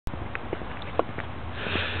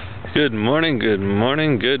Good morning, good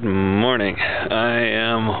morning, good morning. I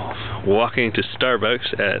am walking to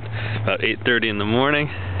Starbucks at about 8:30 in the morning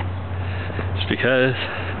just because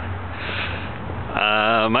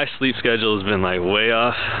my sleep schedule has been like way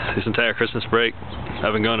off this entire Christmas break.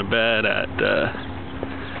 I've been going to bed at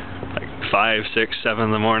like 5, 6, 7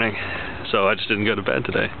 in the morning, so I just didn't go to bed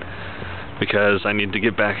today because I need to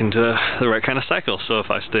get back into the right kind of cycle. So if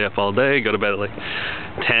I stay up all day, go to bed at like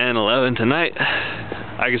 10, 11 tonight,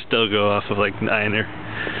 I can still go off of like 9 or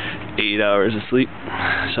 8 hours of sleep.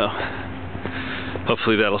 So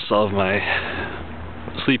hopefully that'll solve my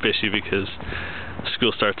sleep issue because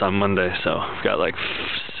school starts on Monday, so I've got like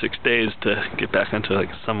 6 days to get back into like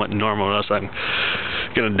somewhat normal, or else I'm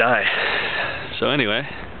gonna die. So anyway,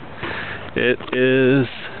 it is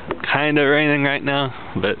kind of raining right now,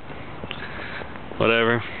 but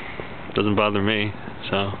whatever, doesn't bother me.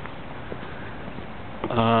 So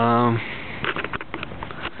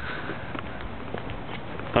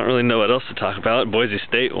I don't really know what else to talk about. Boise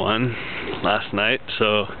State won last night,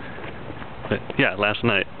 so yeah, last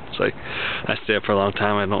night. It's like, I stay up for a long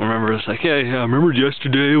time, I don't remember. It's like, yeah, I remembered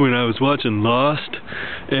yesterday when I was watching Lost,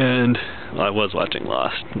 and well, I was watching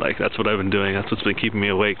Lost. Like, that's what I've been doing. That's what's been keeping me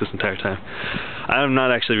awake this entire time. I'm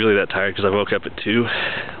not actually really that tired because I woke up at 2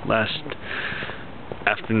 last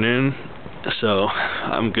afternoon, so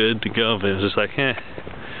I'm good to go. But it was just like,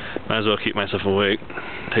 might as well keep myself awake,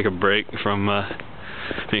 take a break from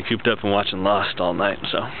being cooped up and watching Lost all night.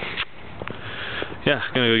 So yeah,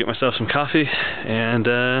 gonna go get myself some coffee, and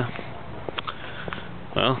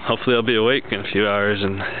well, hopefully I'll be awake in a few hours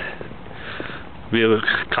and be able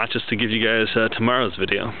conscious to give you guys tomorrow's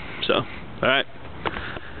video. So, alright,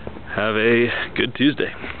 have a good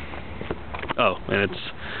Tuesday. Oh, and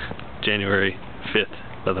it's January 5th,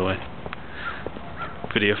 by the way.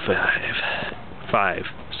 Video 5.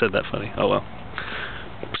 Said that funny. Oh well.